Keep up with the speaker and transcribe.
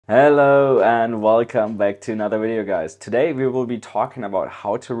Hello and welcome back to another video, guys. Today we will be talking about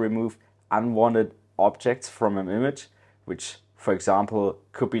how to remove unwanted objects from an image, which for example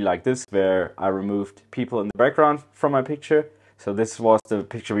could be like this, where I removed people in the background from my picture. So this was the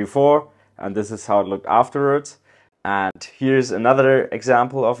picture before and this is how it looked afterwards. And here's another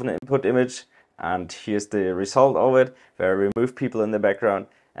example of an input image and here's the result of it, where I removed people in the background.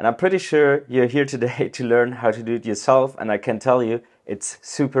 And I'm pretty sure you're here today to learn how to do it yourself, and I can tell you it's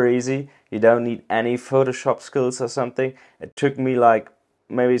super easy. You don't need any Photoshop skills or something. It took me like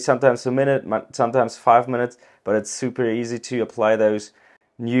maybe sometimes a minute, sometimes 5 minutes, but it's super easy to apply those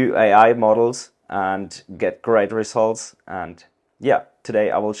new AI models and get great results. And yeah,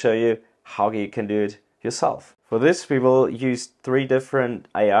 today I will show you how you can do it yourself. For this, we will use 3 different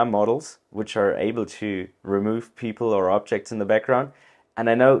AI models which are able to remove people or objects in the background. And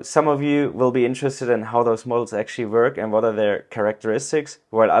I know some of you will be interested in how those models actually work and what are their characteristics,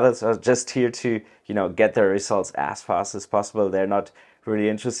 while others are just here to, get their results as fast as possible. They're not really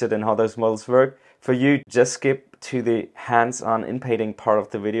interested in how those models work. For you, just skip to the hands-on inpainting part of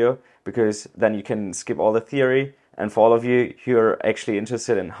the video, because then you can skip all the theory. And for all of you who are actually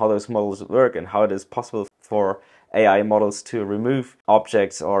interested in how those models work and how it is possible for AI models to remove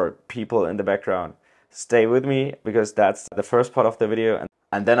objects or people in the background, stay with me, because that's the first part of the video,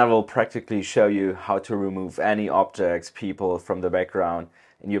 and then I will practically show you how to remove any objects, people from the background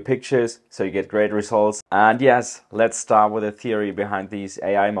in your pictures so you get great results. And yes, let's start with the theory behind these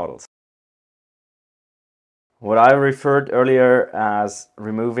AI models. What I referred earlier as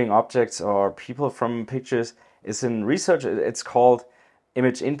removing objects or people from pictures is, in research, it's called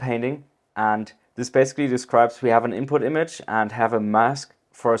image inpainting, and this basically describes we have an input image and have a mask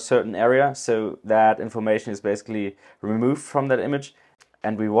for a certain area, so that information is basically removed from that image,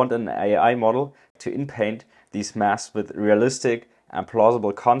 and we want an AI model to inpaint these masks with realistic and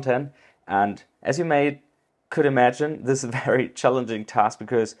plausible content. And as you could imagine, this is a very challenging task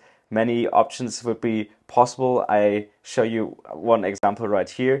because many options would be possible. I show you one example right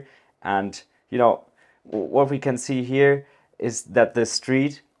here, and what we can see here is that the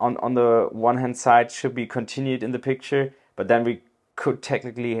street on the one hand side should be continued in the picture, but then we could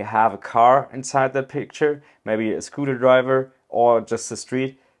technically have a car inside that picture, maybe a scooter driver or just a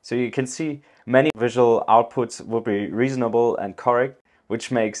street. So you can see many visual outputs will be reasonable and correct, which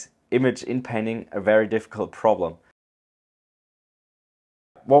makes image inpainting a very difficult problem.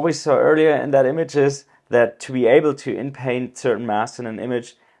 What we saw earlier in that image is that to be able to inpaint certain masks in an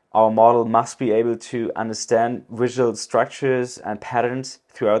image, our model must be able to understand visual structures and patterns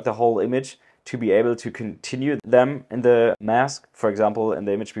throughout the whole image to be able to continue them in the mask. For example, in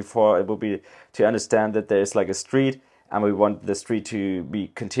the image before, it would be to understand that there's like a street and we want the street to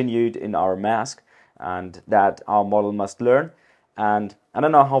be continued in our mask, and that our model must learn. And I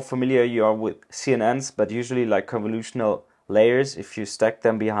don't know how familiar you are with CNNs, but usually like convolutional layers, if you stack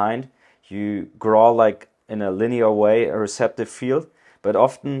them behind, you draw like in a linear way a receptive field. But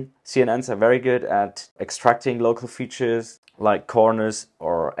often CNNs are very good at extracting local features like corners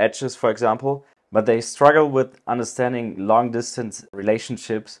or edges, for example, but they struggle with understanding long distance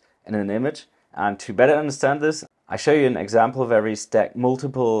relationships in an image. And to better understand this, I show you an example where we stack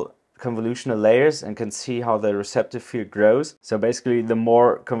multiple convolutional layers and can see how the receptive field grows. So basically, the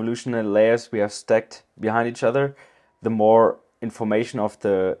more convolutional layers we have stacked behind each other, the more information of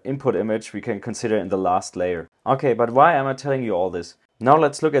the input image we can consider in the last layer. Okay, but why am I telling you all this? Now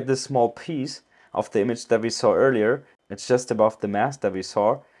let's look at this small piece of the image that we saw earlier. It's just above the mask that we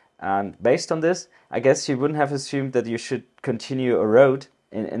saw. And based on this, I guess you wouldn't have assumed that you should continue a road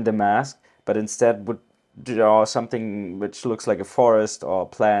in the mask, but instead would draw something which looks like a forest or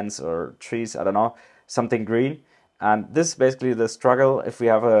plants or trees, I don't know, something green. And this is basically the struggle if we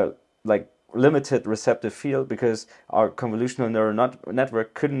have a limited receptive field, because our convolutional neural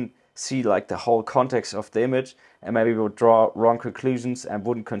network couldn't see like the whole context of the image, and maybe we would draw wrong conclusions and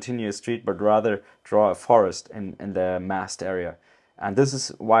wouldn't continue a street but rather draw a forest in the masked area. And this is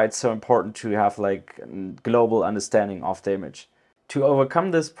why it's so important to have like global understanding of the image. To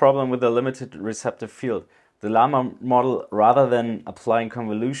overcome this problem with a limited receptive field, the LaMa model, rather than applying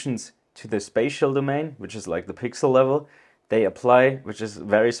convolutions to the spatial domain, which is like the pixel level, they apply, which is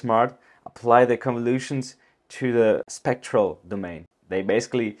very smart, apply the convolutions to the spectral domain. They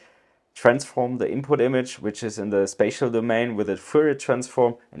basically transform the input image, which is in the spatial domain, with a Fourier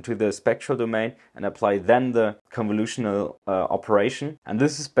transform into the spectral domain and apply then the convolutional operation. And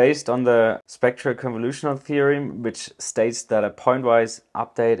this is based on the spectral convolutional theorem, which states that a pointwise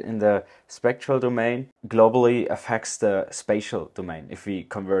update in the spectral domain globally affects the spatial domain if we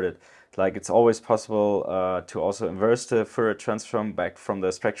convert it. Like it's always possible to also inverse the Fourier transform back from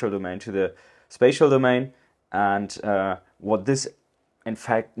the spectral domain to the spatial domain. And what this in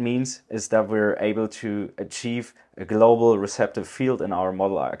fact means is that we're able to achieve a global receptive field in our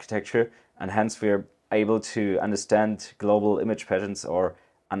model architecture, and hence we're able to understand global image patterns or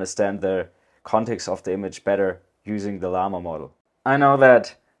understand the context of the image better using the LaMa model. I know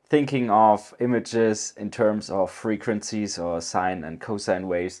that thinking of images in terms of frequencies or sine and cosine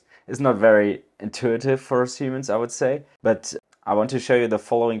waves is not very intuitive for us humans, I would say, but I want to show you the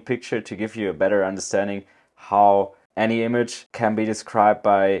following picture to give you a better understanding how any image can be described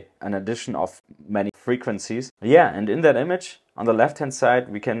by an addition of many frequencies. Yeah, and in that image, on the left-hand side,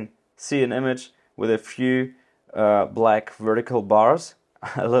 we can see an image with a few black vertical bars,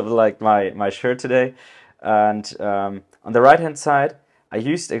 a little like my shirt today. And on the right-hand side, I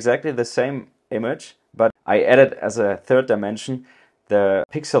used exactly the same image, but I added as a third dimension the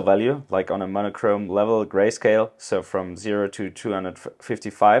pixel value, like on a monochrome level grayscale, so from 0 to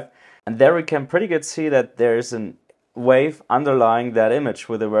 255. And there we can pretty good see that there is a wave underlying that image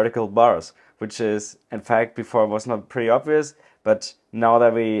with the vertical bars, which is, in fact, before was not pretty obvious, but now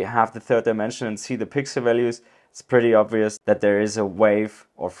that we have the third dimension and see the pixel values, it's pretty obvious that there is a wave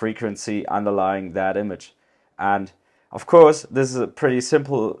or frequency underlying that image. And of course, this is a pretty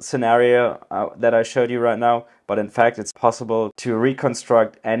simple scenario that I showed you right now, but in fact it's possible to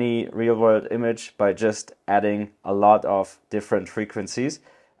reconstruct any real-world image by just adding a lot of different frequencies.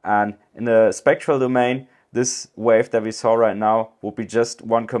 And in the spectral domain, this wave that we saw right now will be just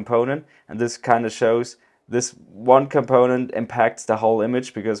one component, and this kind of shows this one component impacts the whole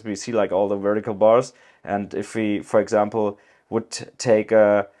image because we see like all the vertical bars. And if we, for example, would take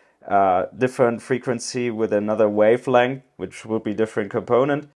a different frequency with another wavelength, which would be different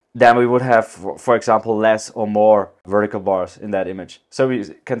component, then we would have, for example, less or more vertical bars in that image. So we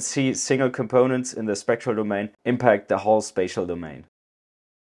can see single components in the spectral domain impact the whole spatial domain.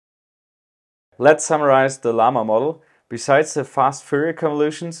 Let's summarize the LaMa model. Besides the fast Fourier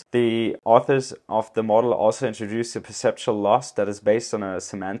convolutions, the authors of the model also introduced a perceptual loss that is based on a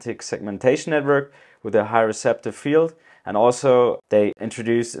semantic segmentation network with a high receptive field. And also they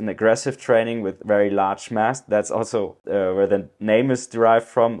introduced an aggressive training with very large mass. That's also where the name is derived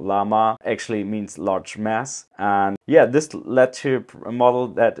from. LaMa actually means large mass. And yeah, this led to a model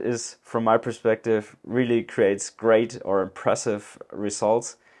that is, from my perspective, really creates great or impressive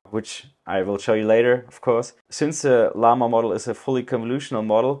results, which I will show you later, of course. Since the LaMa model is a fully convolutional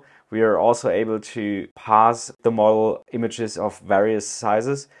model, we are also able to pass the model images of various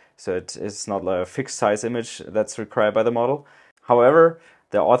sizes. So it is not a fixed size image that's required by the model. However,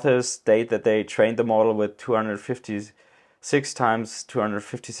 the authors state that they trained the model with 256 times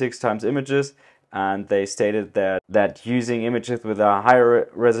images, and they stated that using images with a higher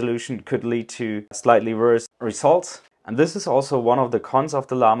resolution could lead to slightly worse results. And this is also one of the cons of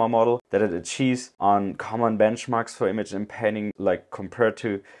the LaMa model, that it achieves on common benchmarks for image inpainting, like compared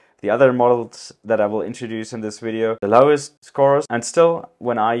to the other models that I will introduce in this video, the lowest scores. And still,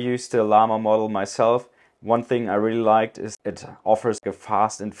 when I use the LaMa model myself, one thing I really liked is it offers a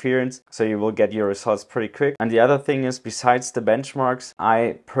fast inference, so you will get your results pretty quick. And the other thing is, besides the benchmarks,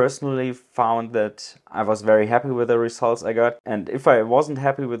 I personally found that I was very happy with the results I got. And if I wasn't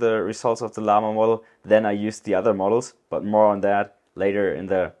happy with the results of the LaMa model, then I used the other models, but more on that later in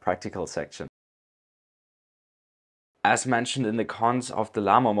the practical section. As mentioned in the cons of the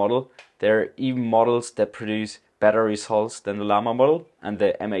LaMa model, there are even models that produce better results than the LaMa model, and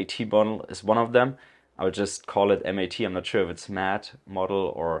the MAT model is one of them. I would just call it MAT. I'm not sure if it's MAT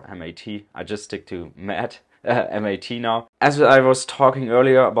model or MAT. I just stick to MAT now. As I was talking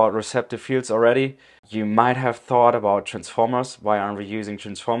earlier about receptive fields already, you might have thought about transformers. Why aren't we using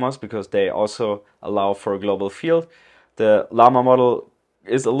transformers? Because they also allow for a global field. The LaMa model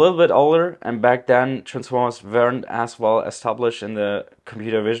is a little bit older, and back then transformers weren't as well established in the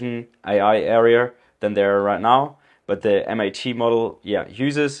computer vision AI area than they are right now. But the MAT model, yeah,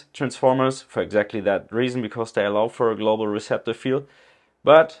 uses transformers for exactly that reason, because they allow for a global receptive field.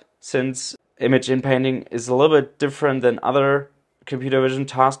 But since image inpainting is a little bit different than other computer vision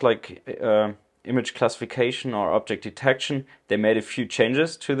tasks like image classification or object detection, they made a few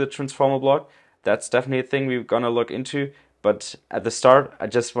changes to the transformer block. That's definitely a thing we're gonna look into. But at the start, I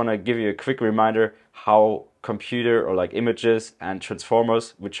just want to give you a quick reminder how computer or like images and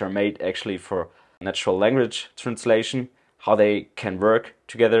transformers, which are made actually for natural language translation, how they can work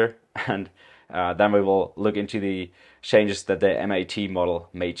together. And then we will look into the changes that the MAT model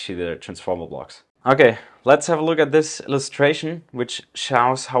made to the transformer blocks. Okay, let's have a look at this illustration, which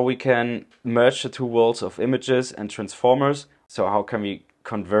shows how we can merge the two worlds of images and transformers. So how can we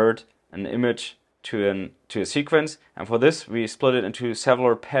convert an image to a sequence, and for this we split it into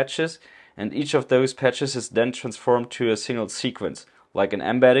several patches, and each of those patches is then transformed to a single sequence, like an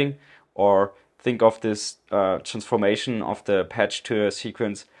embedding, or think of this transformation of the patch to a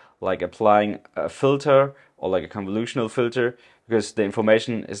sequence like applying a filter or like a convolutional filter, because the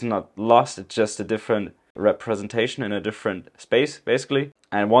information is not lost, it's just a different representation in a different space basically.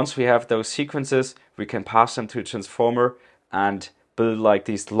 And once we have those sequences, we can pass them to a transformer and build like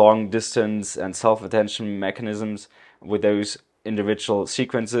these long distance and self-attention mechanisms with those individual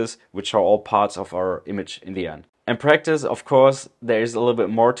sequences, which are all parts of our image in the end. In practice, of course, there is a little bit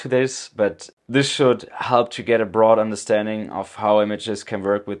more to this, but this should help to get a broad understanding of how images can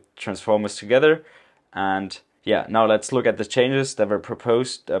work with transformers together. And yeah, now let's look at the changes that were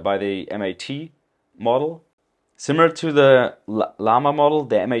proposed by the MAT model. Similar to the LaMa model,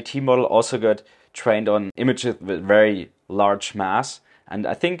 the MAT model also got trained on images with very large mass. And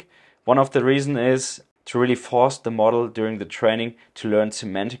I think one of the reasons is to really force the model during the training to learn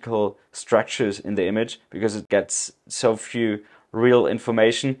semantical structures in the image, because it gets so few real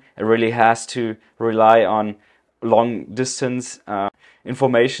information. It really has to rely on long distance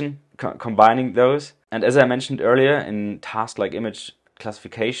information, combining those. And as I mentioned earlier, in tasks like image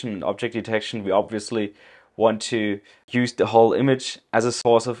classification and object detection, we obviously want to use the whole image as a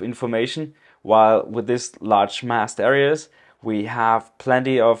source of information, while with these large masked areas we have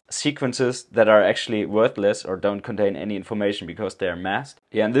plenty of sequences that are actually worthless or don't contain any information because they are masked.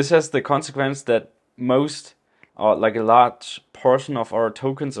 Yeah, and this has the consequence that most, or like a large portion of our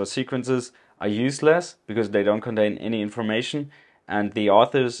tokens or sequences are useless because they don't contain any information. And the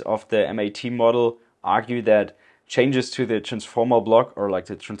authors of the MAT model argue that changes to the transformer block, or like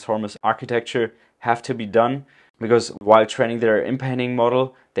the transformers architecture, have to be done because while training their Inpainting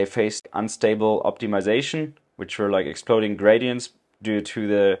model, they faced unstable optimization, which were like exploding gradients due to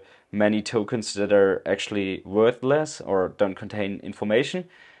the many tokens that are actually worthless or don't contain information.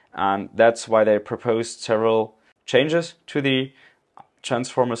 And that's why they proposed several changes to the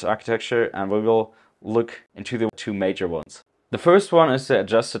transformers architecture, and we will look into the two major ones. The first one is the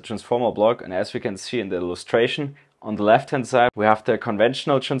adjusted transformer block, and as we can see in the illustration, on the left hand side we have the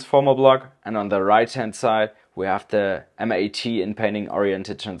conventional transformer block, and on the right hand side we have the MAT Inpainting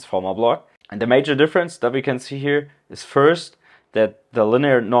oriented transformer block. And the major difference that we can see here is first that the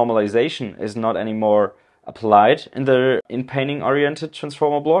linear normalization is not anymore applied in the Inpainting oriented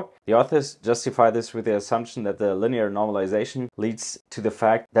transformer block. The authors justify this with the assumption that the linear normalization leads to the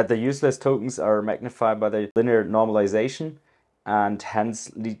fact that the useless tokens are magnified by the linear normalization and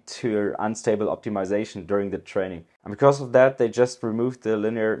hence lead to unstable optimization during the training. And because of that, they just removed the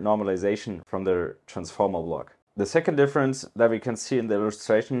linear normalization from the transformer block. The second difference that we can see in the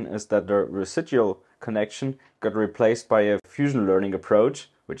illustration is that the residual connection got replaced by a fusion learning approach,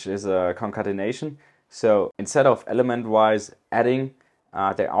 which is a concatenation. So instead of element-wise adding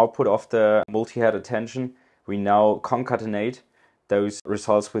the output of the multi-head attention, we now concatenate those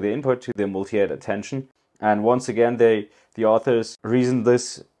results with the input to the multi-head attention. And once again, the authors reason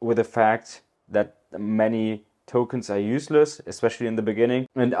this with the fact that many tokens are useless, especially in the beginning,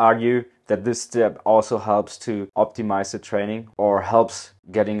 and argue that this step also helps to optimize the training or helps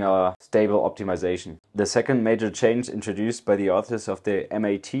getting a stable optimization. The second major change introduced by the authors of the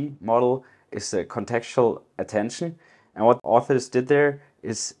MAT model is the contextual attention. And what authors did there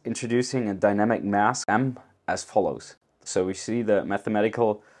is introducing a dynamic mask M as follows. So we see the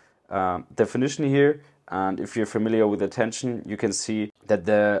mathematical definition here, and if you're familiar with attention, you can see that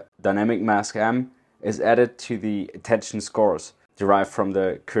the dynamic mask M is added to the attention scores derived from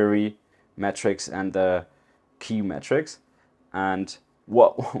the query metrics and the key metrics. And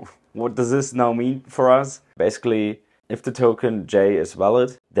what does this now mean for us? Basically, if the token J is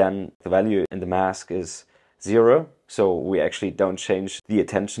valid, then the value in the mask is 0. So we actually don't change the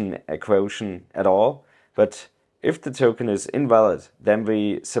attention equation at all. But if the token is invalid, then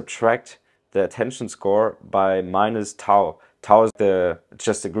we subtract the attention score by minus tau. Tau is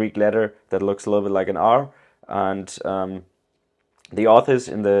just a Greek letter that looks a little bit like an R. And the authors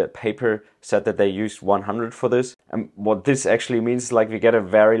in the paper said that they used 100 for this. And what this actually means is like we get a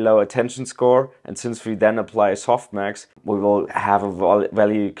very low attention score, and since we then apply softmax, we will have a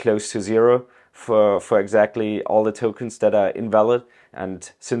value close to 0 for exactly all the tokens that are invalid. And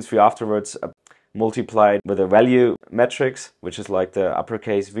since we afterwards multiply it with a value matrix, which is like the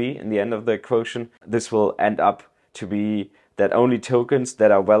uppercase V in the end of the equation, this will end up to be that only tokens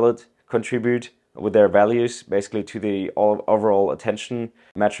that are valid contribute with their values basically to the overall attention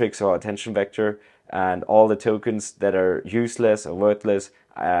matrix or attention vector, and all the tokens that are useless or worthless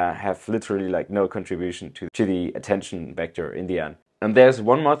have literally like no contribution to the attention vector in the end. And there's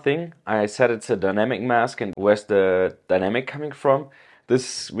one more thing. I said it's a dynamic mask, and where's the dynamic coming from?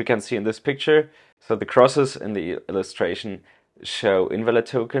 This we can see in this picture. So the crosses in the illustration show invalid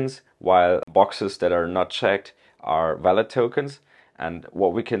tokens, while boxes that are not checked are valid tokens. And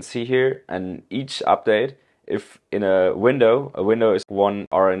what we can see here, and each update, if in a window is one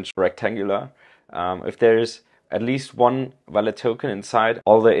orange rectangular, if there is at least one valid token inside,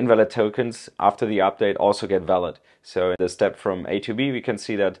 all the invalid tokens after the update also get valid. So in the step from A to B, we can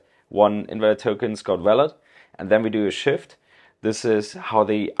see that one invalid tokens got valid, and then we do a shift. This is how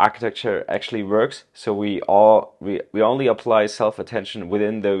the architecture actually works. So we only apply self-attention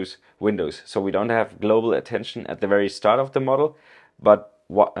within those windows. So we don't have global attention at the very start of the model, but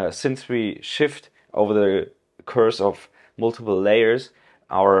since we shift over the course of multiple layers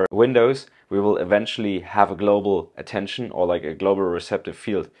our windows, we will eventually have a global attention, or like a global receptive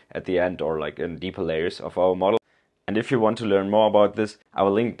field at the end, or like in deeper layers of our model. And if you want to learn more about this, I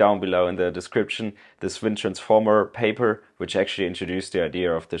will link down below in the description this Wind Transformer paper, which actually introduced the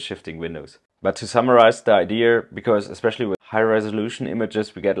idea of the shifting windows. But to summarize the idea, because especially with high resolution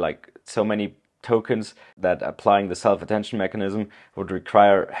images, we get like so many tokens that applying the self-attention mechanism would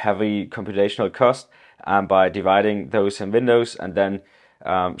require heavy computational cost. By dividing those in windows and then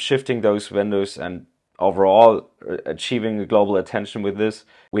shifting those windows and overall achieving a global attention with this,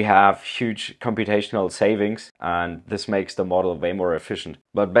 we have huge computational savings, and this makes the model way more efficient.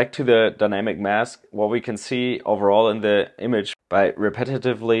 But back to the dynamic mask, what we can see overall in the image, by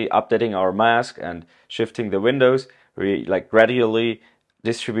repetitively updating our mask and shifting the windows, we like gradually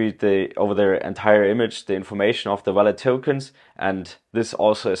distribute over the entire image the information of the valid tokens, and this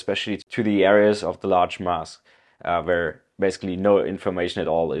also especially to the areas of the large mask where basically no information at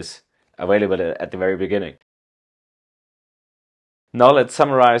all is available at the very beginning. Now let's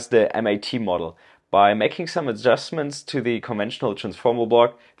summarize the MAT model. By making some adjustments to the conventional transformer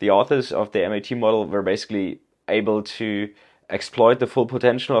block, the authors of the MAT model were basically able to exploit the full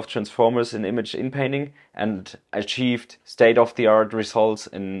potential of transformers in image inpainting and achieved state-of-the-art results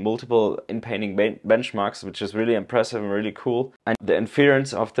in multiple inpainting benchmarks, which is really impressive and really cool. And the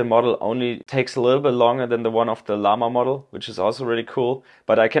inference of the model only takes a little bit longer than the one of the LaMa model, which is also really cool.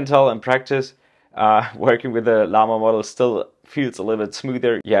 But I can tell in practice, working with the LaMa model still feels a little bit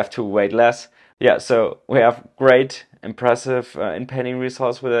smoother. You have to wait less. Yeah, so we have great, impressive inpainting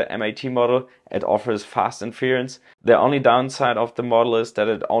results with the MAT model. It offers fast inference. The only downside of the model is that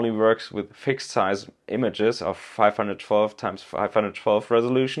it only works with fixed size images of 512 times 512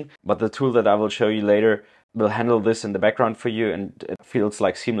 resolution. But the tool that I will show you later will handle this in the background for you, and it feels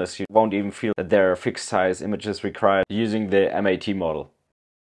like seamless. You won't even feel that there are fixed size images required using the MAT model.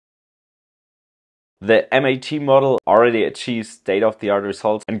 The MAT model already achieves state-of-the-art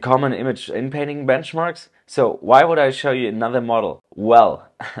results in common image inpainting benchmarks, so why would I show you another model? Well,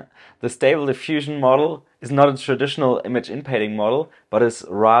 the Stable Diffusion model is not a traditional image inpainting model, but is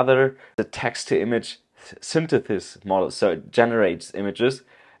rather the text-to-image synthesis model, so it generates images,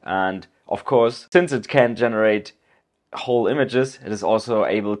 and of course, since it can generate whole images, it is also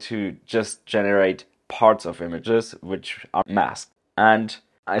able to just generate parts of images which are masked. And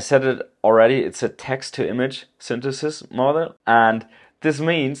I said it already, it's a text-to-image synthesis model, and this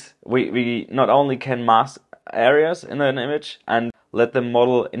means we not only can mask areas in an image and let the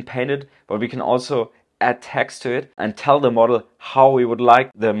model inpaint it, but we can also add text to it and tell the model how we would like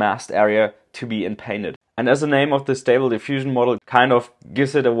the masked area to be inpainted. And as the name of the Stable Diffusion model kind of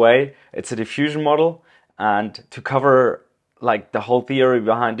gives it away, it's a diffusion model, and to cover like the whole theory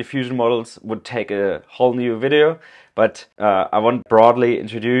behind diffusion models would take a whole new video, but I want to broadly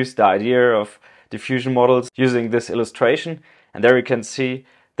introduce the idea of diffusion models using this illustration. And there we can see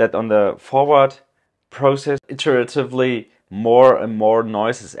that on the forward process, iteratively more and more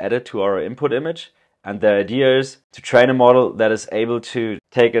noise is added to our input image. And the idea is to train a model that is able to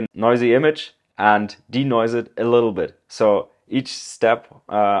take a noisy image and denoise it a little bit. So each step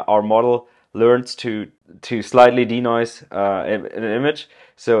our model learns to slightly denoise an image.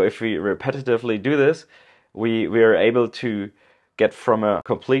 So if we repetitively do this, we are able to get from a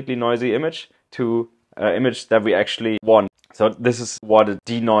completely noisy image to an image that we actually want. So this is what a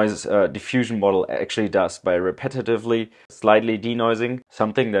denoise diffusion model actually does. By repetitively slightly denoising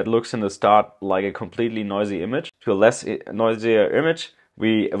something that looks in the start like a completely noisy image to a less noisier image,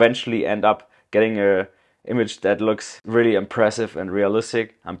 we eventually end up getting a image that looks really impressive and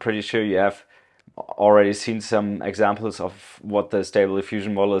realistic. I'm pretty sure you have already seen some examples of what the Stable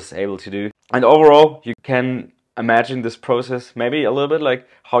Diffusion model is able to do. And overall, you can imagine this process maybe a little bit like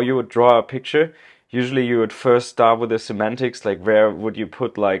how you would draw a picture. Usually you would first start with the semantics, like where would you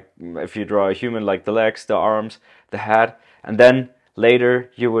put, like if you draw a human, like the legs, the arms, the head, and then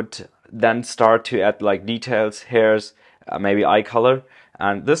later you would then start to add like details, hairs, maybe eye color.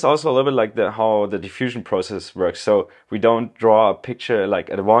 And this is also a little bit like how the diffusion process works. So we don't draw a picture like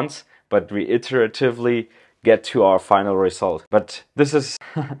at once, but we iteratively get to our final result. But this is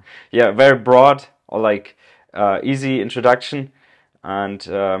yeah, very broad or like easy introduction. And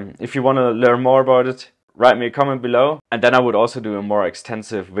if you want to learn more about it, write me a comment below. And then I would also do a more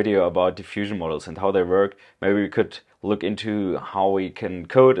extensive video about diffusion models and how they work. Maybe we could look into how we can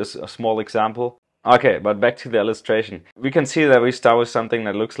code a small example. Okay, but back to the illustration. We can see that we start with something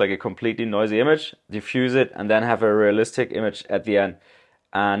that looks like a completely noisy image, diffuse it, and then have a realistic image at the end.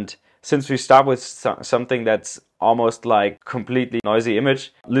 And since we start with something that's almost like completely noisy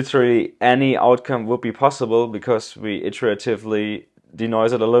image, literally any outcome would be possible because we iteratively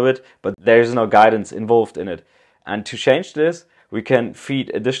denoise it a little bit, but there's no guidance involved in it. And to change this, we can feed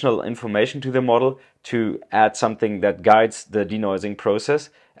additional information to the model to add something that guides the denoising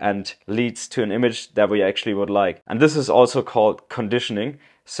process and leads to an image that we actually would like. And this is also called conditioning.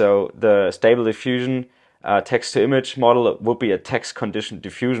 So the Stable Diffusion text-to-image model would be a text-conditioned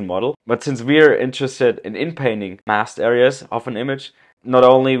diffusion model. But since we are interested in inpainting masked areas of an image, not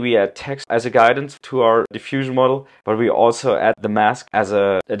only we add text as a guidance to our diffusion model, but we also add the mask as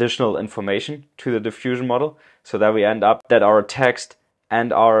additional information to the diffusion model, so that we end up that our text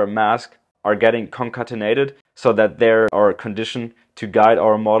and our mask are getting concatenated, so that they are conditioned to guide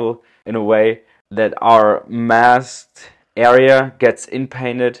our model in a way that our masked area gets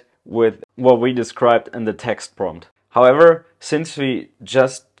inpainted with what we described in the text prompt. However, since we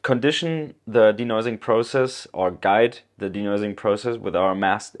just condition the denoising process or guide the denoising process with our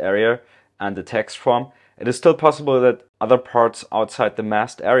masked area and the text prompt, it is still possible that other parts outside the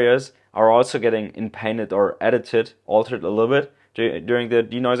masked areas are also getting inpainted or edited, altered a little bit during the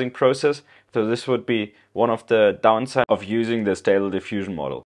denoising process. So this would be one of the downsides of using the Stable Diffusion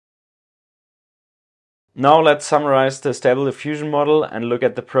model. Now let's summarize the Stable Diffusion model and look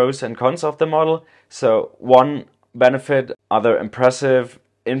at the pros and cons of the model. So one benefit are the impressive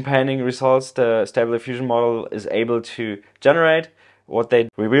inpainting results the Stable Diffusion model is able to generate. What they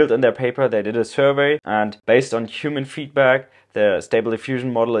revealed in their paper, they did a survey, and based on human feedback, the Stable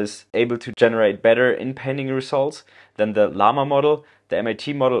Diffusion model is able to generate better inpainting results than the LaMa model. The MAT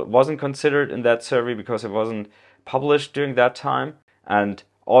model wasn't considered in that survey because it wasn't published during that time. And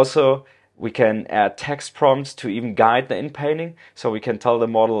also we can add text prompts to even guide the inpainting, so we can tell the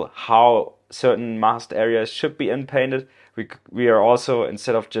model how certain masked areas should be inpainted. We are also,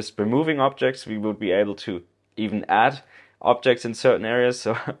 instead of just removing objects, we would be able to even add objects in certain areas.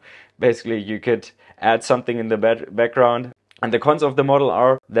 So basically you could add something in the background. And the cons of the model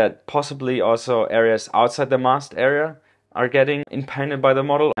are that possibly also areas outside the masked area are getting inpainted by the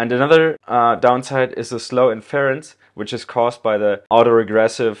model. And another downside is the slow inference, which is caused by the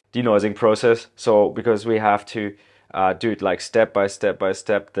autoregressive denoising process. So because we have to do it like step by step by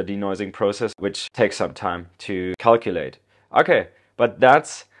step, the denoising process, which takes some time to calculate. Okay, but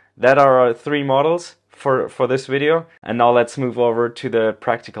that are our three models for this video. And now let's move over to the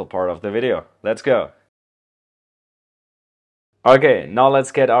practical part of the video. Let's go. Okay, now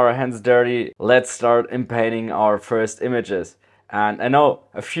let's get our hands dirty. Let's start inpainting our first images. And I know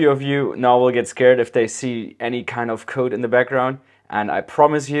a few of you now will get scared if they see any kind of code in the background. And I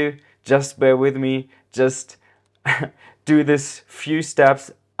promise you, just bear with me, just do this few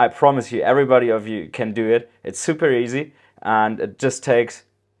steps. I promise you, everybody of you can do it. It's super easy and it just takes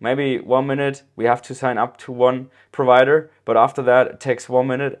maybe 1 minute. We have to sign up to one provider, but after that it takes 1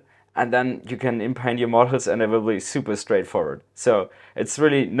 minute. And then you can inpaint your models and it will be super straightforward. So it's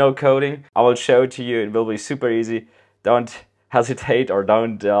really no coding. I will show it to you. It will be super easy. Don't hesitate or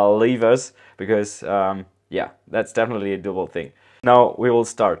don't leave us, because yeah, that's definitely a doable thing. Now we will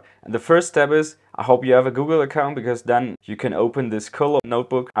start. And the first step is, I hope you have a Google account, because then you can open this Colab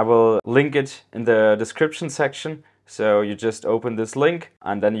notebook. I will link it in the description section. So you just open this link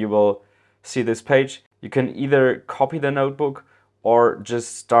and then you will see this page. You can either copy the notebook or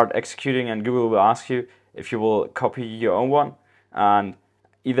just start executing, and Google will ask you if you will copy your own one. And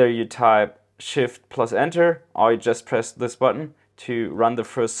either you type Shift plus Enter, or you just press this button to run the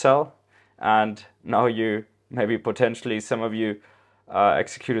first cell. And now you, maybe potentially some of you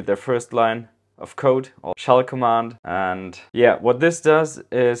executed their first line of code or shell command. And yeah, what this does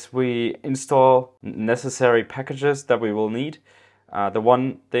is we install necessary packages that we will need. The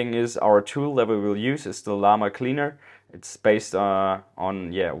one thing is, our tool that we will use is the LaMa Cleaner. It's based on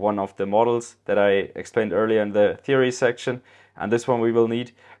one of the models that I explained earlier in the theory section. And this one we will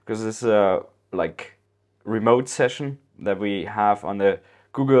need because this is a like remote session that we have on the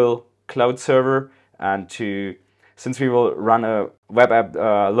Google Cloud server. And to since we will run a web app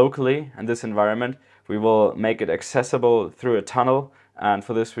locally in this environment, we will make it accessible through a tunnel, and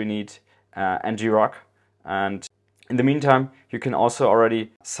for this we need Ngrok. And in the meantime, you can also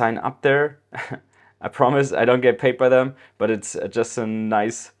already sign up there. I promise I don't get paid by them, but it's just a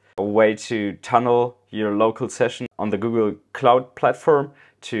nice way to tunnel your local session on the Google Cloud platform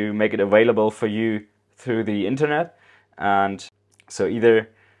to make it available for you through the internet. And so either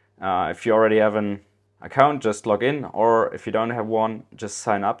if you already have an account, just log in, or if you don't have one, just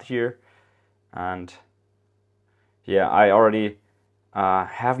sign up here. And yeah, I already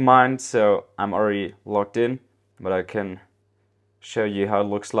have mine, so I'm already logged in, but I can show you how it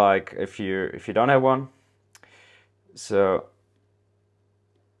looks like if you don't have one. So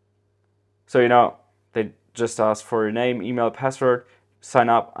you know, they just ask for your name, email, password, sign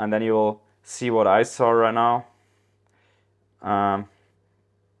up, and then you will see what I saw right now.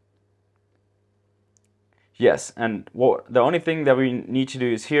 Yes, and the only thing that we need to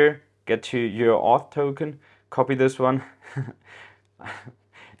do is here, get to your auth token, copy this one.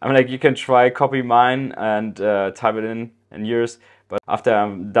 I mean, like, you can try copy mine and type it in yours, but after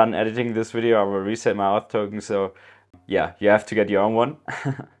I'm done editing this video, I will reset my auth token. So yeah, you have to get your own one.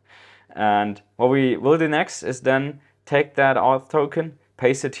 And what we will do next is then take that auth token,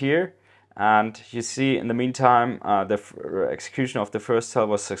 paste it here, and you see in the meantime the execution of the first cell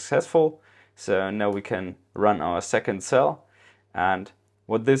was successful. So now we can run our second cell, and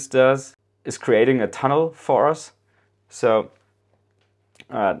what this does is creating a tunnel for us. So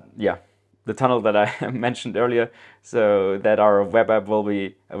yeah, the tunnel that I mentioned earlier, so that our web app will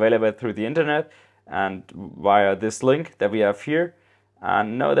be available through the internet and via this link that we have here.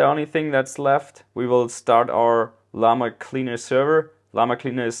 And now the only thing that's left, we will start our LaMa Cleaner server. LaMa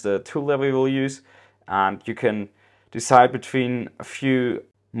Cleaner is the tool that we will use, and you can decide between a few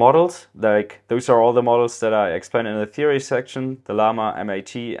models. Like, those are all the models that I explained in the theory section, the LaMa,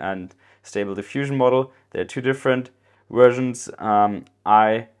 MAT, and Stable Diffusion model. They're two different versions.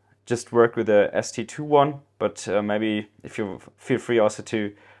 I just work with the ST2 one, but maybe if you feel free also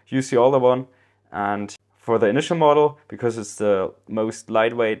to use the older one. And for the initial model, because it's the most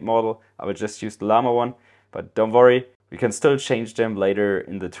lightweight model, I would just use the LaMa one, but don't worry, we can still change them later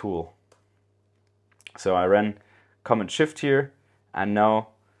in the tool. So I ran Command Shift here, and now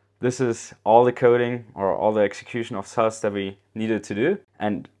this is all the coding or all the execution of cells that we needed to do.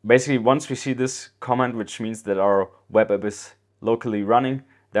 And basically, once we see this command, which means that our web app is locally running,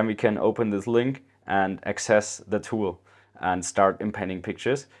 then we can open this link and access the tool and start inpainting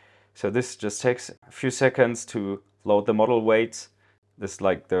pictures. So this just takes a few seconds to load the model weights. This is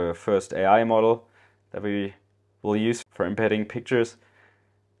like the first AI model that we will use for inpainting pictures.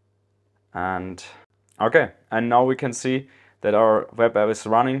 And okay, and now we can see that our web app is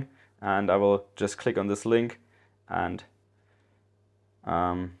running, and I will just click on this link, and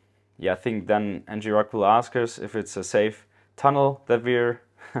yeah, I think then Ngrok will ask us if it's a safe tunnel that we're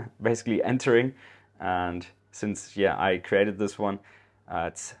basically entering. And since, yeah, I created this one,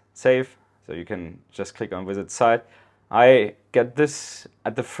 it's safe, so you can just click on visit site. I get this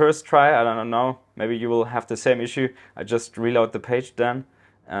at the first try. I don't know, maybe you will have the same issue. I just reload the page then,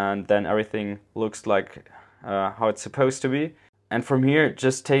 and then everything looks like how it's supposed to be. And from here,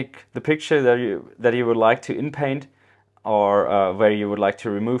 just take the picture that you would like to inpaint, or where you would like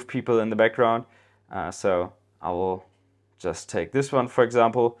to remove people in the background. So I will just take this one, for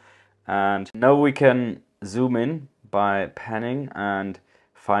example. And now we can zoom in by panning and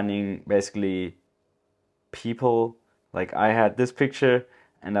finding basically people. Like, I had this picture,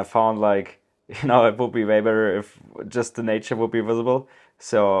 and I found, like, you know, it would be way better if just the nature would be visible.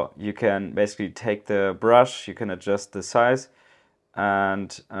 So you can basically take the brush, you can adjust the size,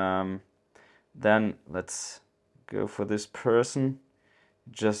 and then let's go for this person.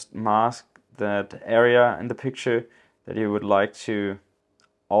 Just mask that area in the picture that you would like to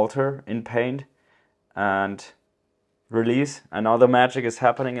alter in Paint, and release, and now the magic is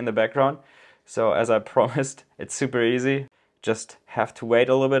happening in the background. So as I promised, it's super easy, just have to wait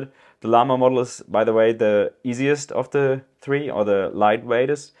a little bit. The LaMa model is, by the way, the easiest of the three, or the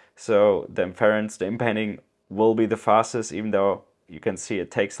lightweightest, so the inference, the inpainting will be the fastest, even though you can see it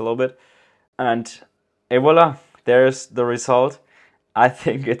takes a little bit. And voila, there's the result. I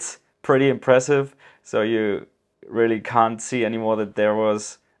think it's pretty impressive, so you really can't see anymore that there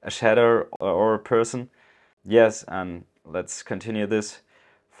was a shadow or a person. Yes, and let's continue this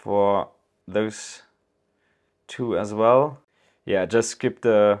for those two as well. Yeah, just skip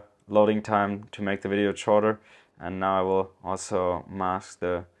the loading time to make the video shorter. And now I will also mask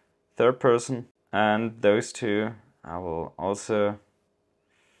the third person, and those two I will also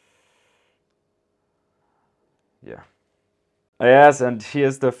Yeah. Yes, and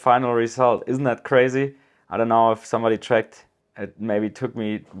here's the final result. Isn't that crazy? I don't know if somebody tracked. It maybe took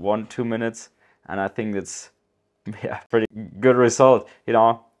me 1-2 minutes, and I think it's yeah, pretty good result, you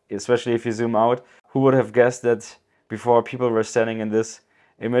know, especially if you zoom out. Who would have guessed that before people were standing in this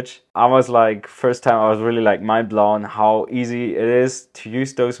image? I was like, first time I was really like mind blown how easy it is to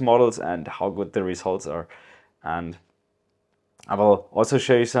use those models and how good the results are. And I will also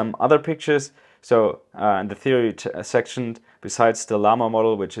show you some other pictures. So in the theory section, besides the LaMa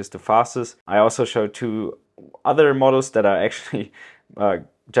model, which is the fastest, I also show 2 other models that are actually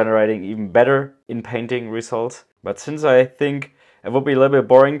generating even better Inpainting results. But since I think it would be a little bit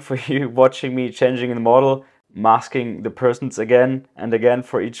boring for you watching me changing the model, masking the persons again and again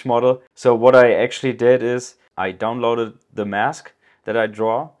for each model. So what I actually did is I downloaded the mask that I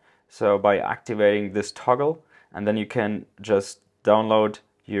draw. So by activating this toggle, and then you can just download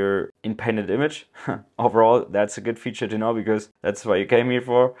your in-painted image. Overall, that's a good feature to know because that's what you came here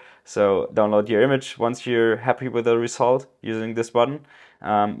for. So download your image once you're happy with the result using this button.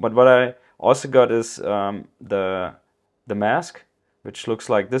 But what I also got is the mask, which looks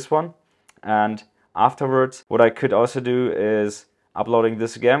like this one. And afterwards, what I could also do is uploading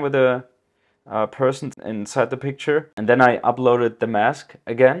this again with a person inside the picture. And then I uploaded the mask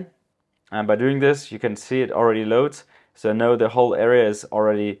again. And by doing this, you can see it already loads. So I know the whole area is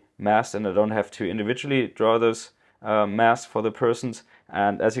already masked and I don't have to individually draw those masks for the persons.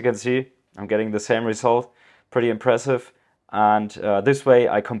 And as you can see, I'm getting the same result. Pretty impressive. And this way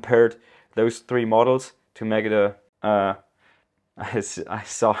I compared those 3 models to make it a...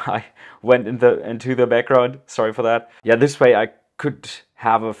 I went into the background. Sorry for that. Yeah, this way I could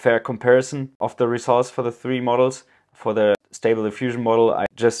have a fair comparison of the results for the 3 models. For the Stable Diffusion model, I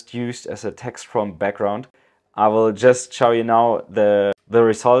just used as a text prompt background. I will just show you now the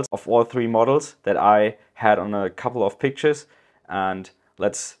results of all 3 models that I had on a couple of pictures, and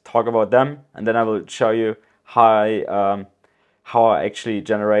let's talk about them. And then I will show you how I actually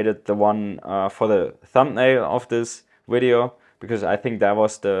generated the one for the thumbnail of this video, because I think that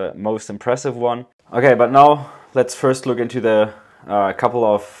was the most impressive one. Okay, but now let's first look into the couple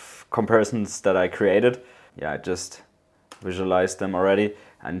of comparisons that I created. Yeah, I just visualized them already,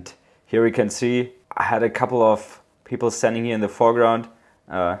 and here we can see I had a couple of people standing here in the foreground.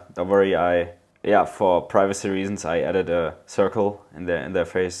 Don't worry, for privacy reasons I added a circle in their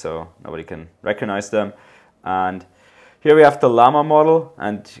face so nobody can recognize them. And here we have the LaMa model,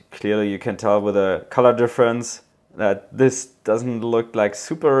 and clearly you can tell with the color difference that this doesn't look like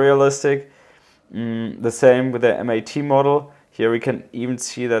super realistic. The same with the MAT model. Here we can even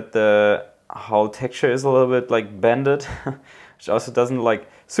see that the whole texture is a little bit like bended, which also doesn't like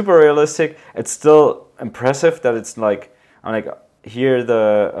super realistic. It's still impressive that it's like here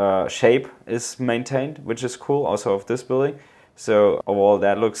the shape is maintained, which is cool also of this building. So overall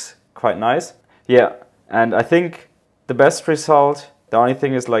that looks quite nice. Yeah, and I think the best result, the only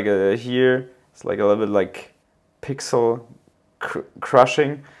thing is like here it's like a little bit like pixel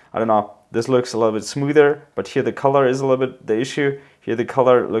crushing. I don't know, this looks a little bit smoother, but here the color is a little bit the issue. Here the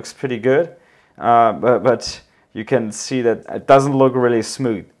color looks pretty good, but you can see that it doesn't look really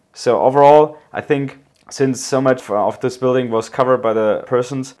smooth. So overall, I think since so much of this building was covered by the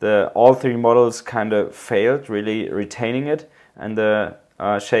persons, all 3 models kind of failed really retaining it and the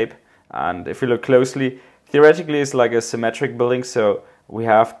shape. And if you look closely, theoretically it's like a symmetric building, so we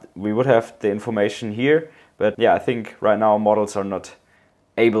would have the information here. But yeah, I think right now models are not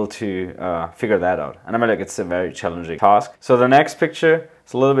able to figure that out. And I mean, like, it's a very challenging task. So the next picture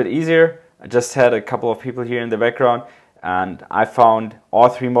is a little bit easier. I just had a couple of people here in the background, and I found all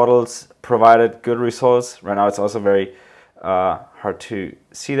 3 models provided good results. Right now it's also very hard to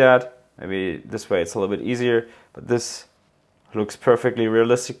see that. Maybe this way it's a little bit easier, but this looks perfectly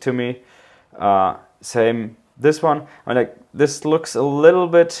realistic to me. Same this one. I mean, like, this looks a little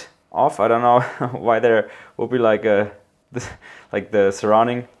bit off. I don't know why there will be like like the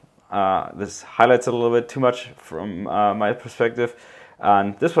surrounding. This highlights a little bit too much from my perspective.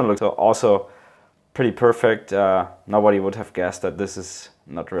 And this one looks also pretty perfect. Nobody would have guessed that this is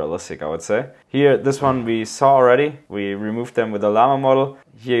not realistic, I would say. Here, this one we saw already. We removed them with the LaMa model.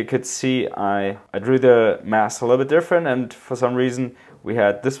 Here you could see I drew the mask a little bit different, and for some reason we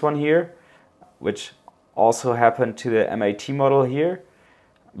had this one here, which also happened to the MAT model here.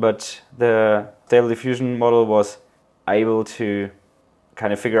 But the Stable Diffusion model was able to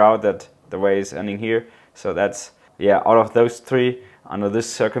kind of figure out that the way is ending here. So that's, yeah, out of those 3, under these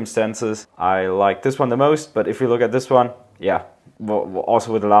circumstances, I like this one the most. But if you look at this one, yeah,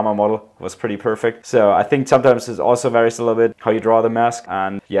 also with the LaMa model, was pretty perfect. So I think sometimes it also varies a little bit how you draw the mask.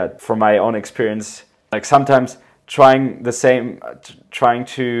 And yeah, from my own experience, like sometimes trying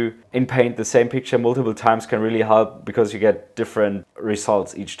to inpaint the same picture multiple times can really help, because you get different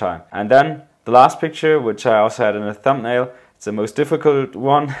results each time. And then the last picture, which I also had in a thumbnail, it's the most difficult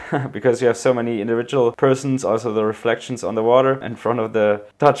one because you have so many individual persons, also the reflections on the water in front of the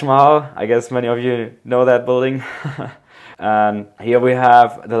Taj Mahal. I guess many of you know that building. And here we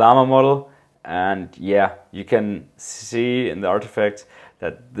have the LaMa model, and yeah, you can see in the artifacts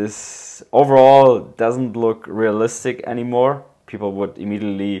that this overall doesn't look realistic anymore. People would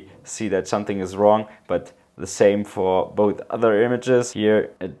immediately see that something is wrong, but the same for both other images. Here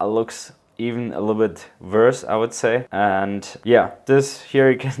it looks even a little bit worse, I would say. And yeah, this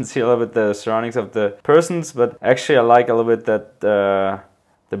here you can see a little bit the surroundings of the persons, but actually I like a little bit that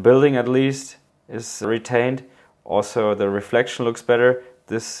the building at least is retained. Also the reflection looks better.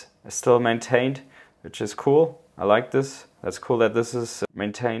 This is still maintained, which is cool. I like this. That's cool that this is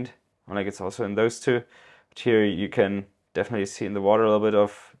maintained. I like it's also in those two. But here you can definitely see in the water a little bit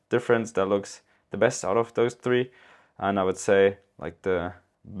of difference. That looks the best out of those three. And I would say like the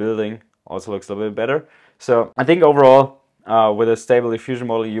building also looks a little bit better. So I think overall with a Stable Diffusion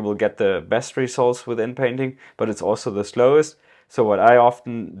model you will get the best results with Inpainting, but it's also the slowest. So what I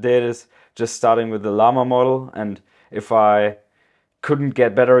often did is just starting with the LaMa model, and if I couldn't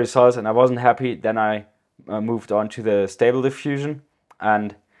get better results and I wasn't happy, then I moved on to the Stable Diffusion.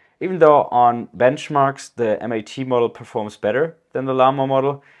 And even though on benchmarks the MAT model performs better than the LaMa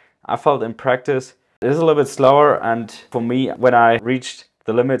model, I felt in practice it is a little bit slower. And for me, when I reached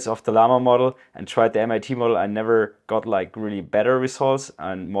the limits of the LaMa model and tried the MAT model, I never got like really better results,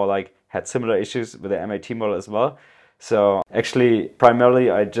 and more like had similar issues with the MAT model as well. So actually, primarily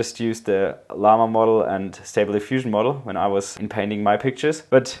I just used the LaMa model and Stable Diffusion model when I was inpainting my pictures.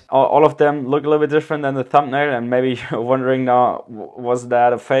 But all of them look a little bit different than the thumbnail, and maybe you're wondering now, was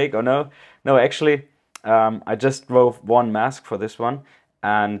that a fake or no? No, actually, I just drove one mask for this one,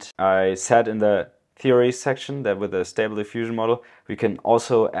 and I said in the theory section that with the Stable Diffusion model we can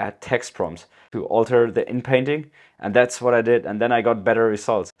also add text prompts to alter the inpainting, and that's what I did, and then I got better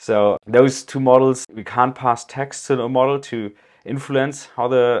results. So those two models, we can't pass text to the model to influence how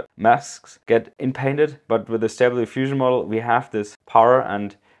the masks get inpainted, but with the Stable Diffusion model we have this power.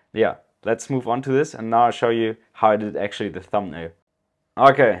 And yeah, let's move on to this, and now I'll show you how I did actually the thumbnail.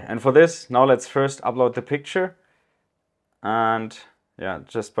 Okay, and for this, now let's first upload the picture, and yeah,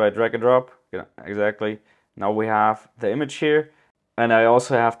 just by drag and drop. Yeah, exactly. Now we have the image here, and I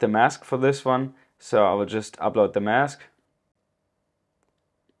also have the mask for this one, so I will just upload the mask.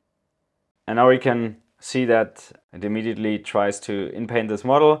 And now we can see that it immediately tries to inpaint this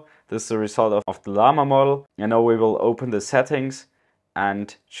model. This is the result of the LaMa model. And now we will open the settings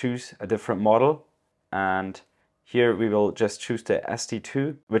and choose a different model. And here we will just choose the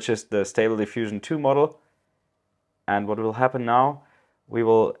SD2, which is the Stable Diffusion 2 model. And what will happen now, we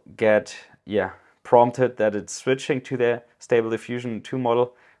will get prompted that it's switching to the Stable Diffusion 2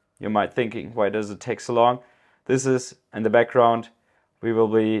 model. You might thinking, why does it take so long? This is in the background. We will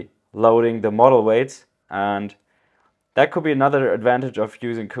be loading the model weights, and that could be another advantage of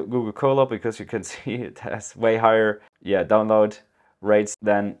using Google Colab, because you can see it has way higher download rates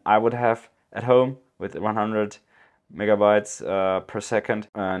than I would have at home with 100 megabytes per second.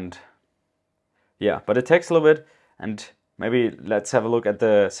 And yeah, but it takes a little bit. And maybe let's have a look at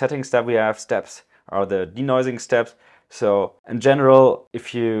the settings that we have. Steps are the denoising steps. So in general,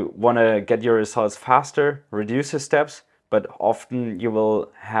 if you want to get your results faster, reduce the steps, but often you will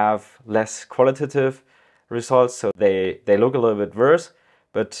have less qualitative results, so they look a little bit worse.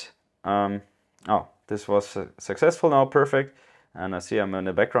 But oh, this was successful now, perfect. And I see I'm in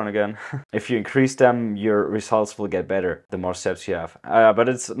the background again. If you increase them, your results will get better the more steps you have. But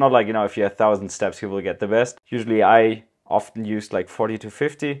it's not like, if you have 1,000 steps, you will get the best. Usually I often use like 40 to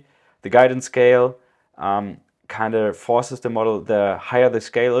 50. The guidance scale kind of forces the model. The higher the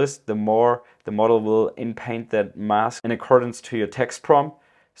scale is, the more the model will inpaint that mask in accordance to your text prompt.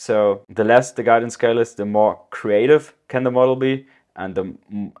 So the less the guidance scale is, the more creative can the model be. And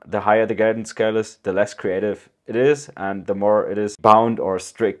the higher the guidance scale is, the less creative it is, and the more it is bound or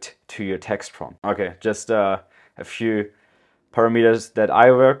strict to your text prompt. Okay, just a few parameters that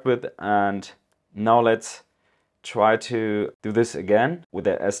I worked with, and now let's try to do this again with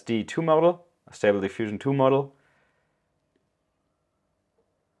the SD2 model, a Stable Diffusion 2 model.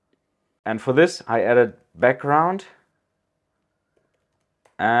 And for this, I added background,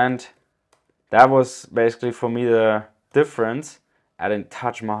 and that was basically for me the difference, adding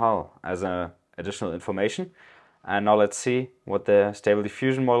Taj Mahal as an additional information. And now let's see what the Stable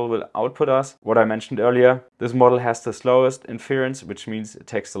Diffusion model will output us. What I mentioned earlier, this model has the slowest inference, which means it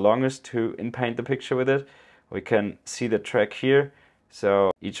takes the longest to inpaint the picture with it. we can see the track here.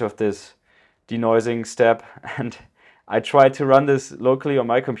 So each of this denoising step, and I tried to run this locally on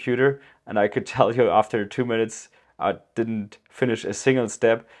my computer, and I could tell you after 2 minutes I didn't finish a single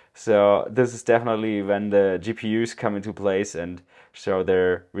step. So this is definitely when the GPUs come into place and show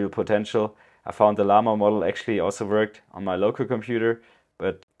their real potential. I found the LaMa model actually also worked on my local computer,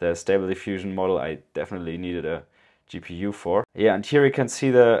 but the Stable Diffusion model I definitely needed a GPU for. Yeah, and here you can see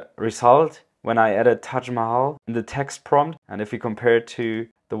the result when I added Taj Mahal in the text prompt. And if you compare it to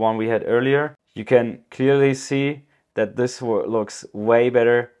the one we had earlier, you can clearly see that this looks way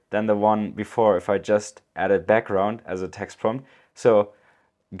better than the one before if I just added background as a text prompt. So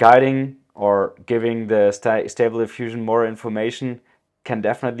guiding or giving the Stable Diffusion more information can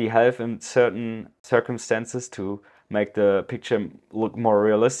definitely help in certain circumstances to make the picture look more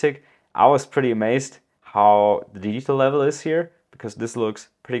realistic. I was pretty amazed how the detail level is here, because this looks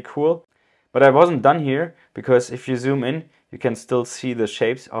pretty cool. But I wasn't done here, because if you zoom in, you can still see the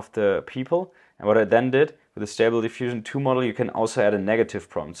shapes of the people. And what I then did with the Stable Diffusion 2 model, you can also add a negative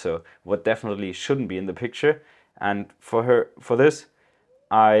prompt, so what definitely shouldn't be in the picture. And for this,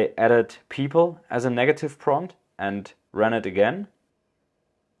 I added people as a negative prompt and ran it again.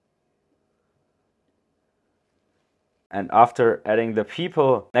 And after adding the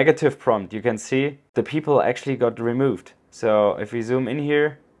people negative prompt, you can see the people actually got removed. So if we zoom in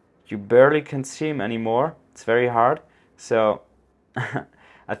here, you barely can see him anymore. It's very hard. So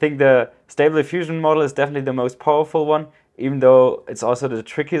I think the Stable Diffusion model is definitely the most powerful one, even though it's also the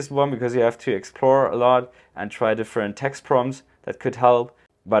trickiest one, because you have to explore a lot and try different text prompts that could help.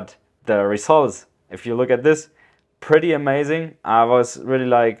 But the results, if you look at this, pretty amazing. I was really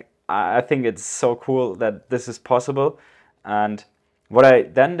like, I think it's so cool that this is possible. And what I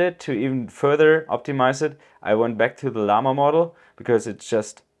then did to even further optimize it, I went back to the LaMa model because it's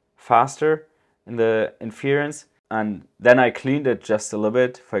just faster in the inference. And then I cleaned it just a little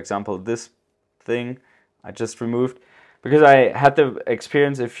bit. For example, this thing I just removed, because I had the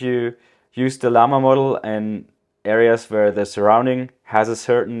experience, if you use the LaMa model in areas where the surrounding has a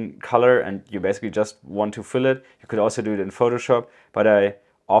certain color and you basically just want to fill it, you could also do it in Photoshop, but I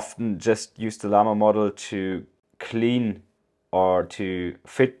often just use the LaMa model to clean or to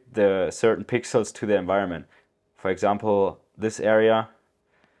fit the certain pixels to the environment. For example, this area.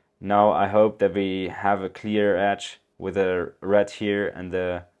 Now I hope that we have a clear edge with a red here and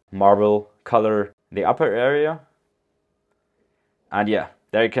the marble color in the upper area. And yeah,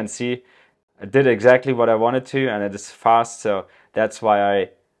 there you can see I did exactly what I wanted to, and it is fast. So that's why I,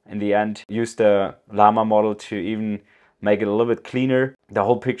 in the end, used the LaMa model to even make it a little bit cleaner, the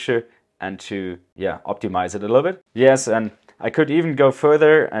whole picture, and to, yeah, optimize it a little bit. Yes, and I could even go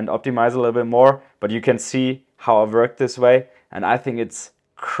further and optimize a little bit more, but you can see how I've worked this way. And I think it's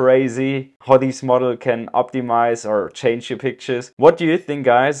crazy how these models can optimize or change your pictures. What do you think,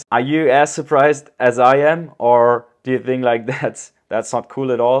 guys? Are you as surprised as I am, or do you think like that's not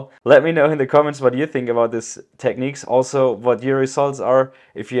cool at all? Let me know in the comments what you think about these techniques. Also, what your results are,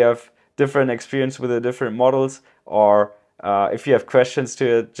 if you have different experience with the different models, or if you have questions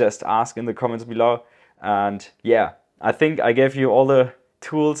to it, just ask in the comments below. And yeah, I think I gave you all the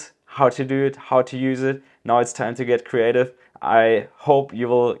tools, how to do it, how to use it. Now it's time to get creative. I hope you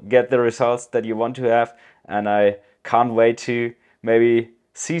will get the results that you want to have, and I can't wait to maybe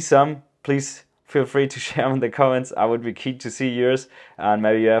see some. Please feel free to share them in the comments. I would be keen to see yours, and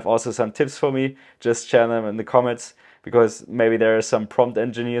maybe you have also some tips for me. Just share them in the comments, because maybe there are some prompt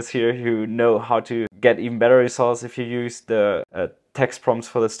engineers here who know how to get even better results if you use the text prompts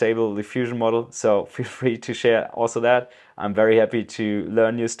for the Stable Diffusion model. So feel free to share also that. I'm very happy to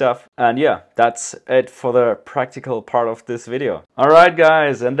learn new stuff. And yeah, that's it for the practical part of this video. Alright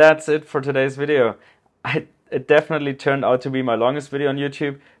guys, and that's it for today's video. It definitely turned out to be my longest video on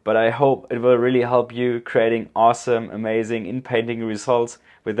YouTube, but I hope it will really help you creating awesome, amazing Inpainting results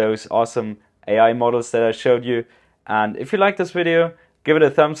with those awesome AI models that I showed you. And if you like this video, give it a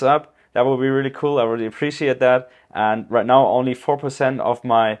thumbs up. That would be really cool. I really appreciate that. And right now only 4% of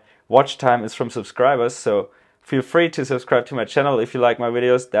my watch time is from subscribers, so feel free to subscribe to my channel if you like my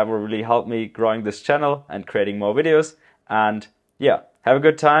videos. That will really help me growing this channel and creating more videos. And yeah, have a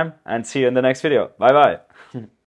good time and see you in the next video. Bye bye.